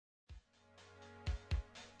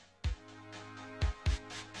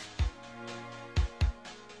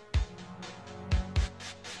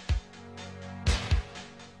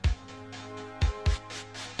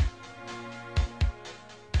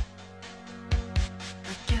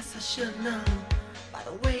should know by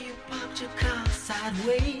the way you parked your car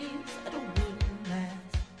sideways that it wouldn't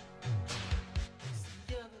last.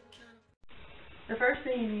 The first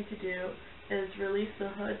thing you need to do is release the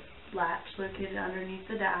hood latch located underneath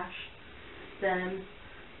the dash. Then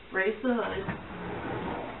raise the hood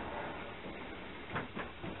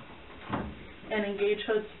and engage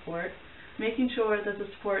hood support, making sure that the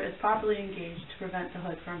support is properly engaged to prevent the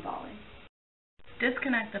hood from falling.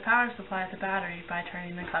 Disconnect the power supply at the battery by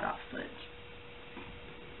turning the cutoff switch.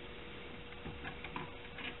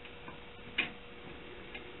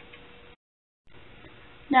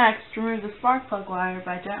 Next, remove the spark plug wire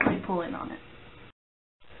by gently pulling on it.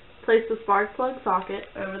 Place the spark plug socket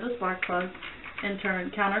over the spark plug and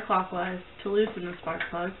turn counterclockwise to loosen the spark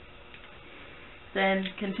plug. Then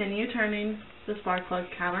continue turning the spark plug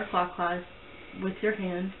counterclockwise with your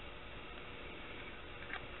hand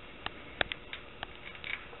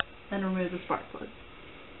and remove the spark plug.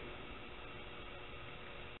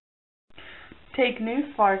 Take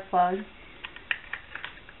new spark plug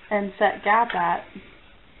and set gap at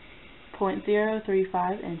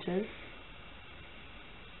 0.035 inches.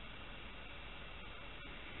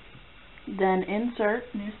 Then insert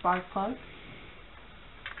new spark plug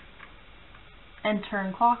and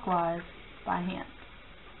turn clockwise by hand.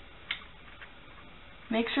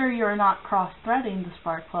 Make sure you are not cross-threading the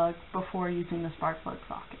spark plug before using the spark plug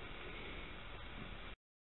socket.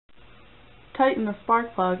 Tighten the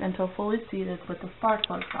spark plug until fully seated with the spark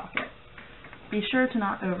plug socket. Be sure to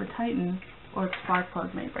not over-tighten or the spark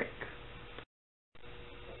plug may break.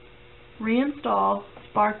 Reinstall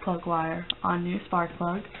spark plug wire on new spark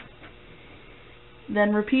plug.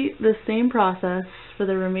 Then repeat the same process for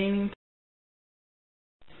the remaining.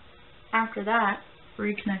 After that,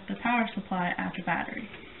 reconnect the power supply at the battery.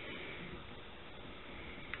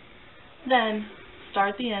 Then,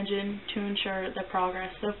 start the engine to ensure that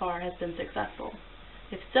progress so far has been successful.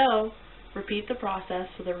 If so, repeat the process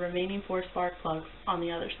for the remaining 4 spark plugs on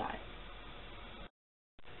the other side.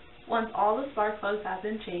 Once all the spark plugs have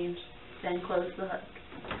been changed, then close the hood.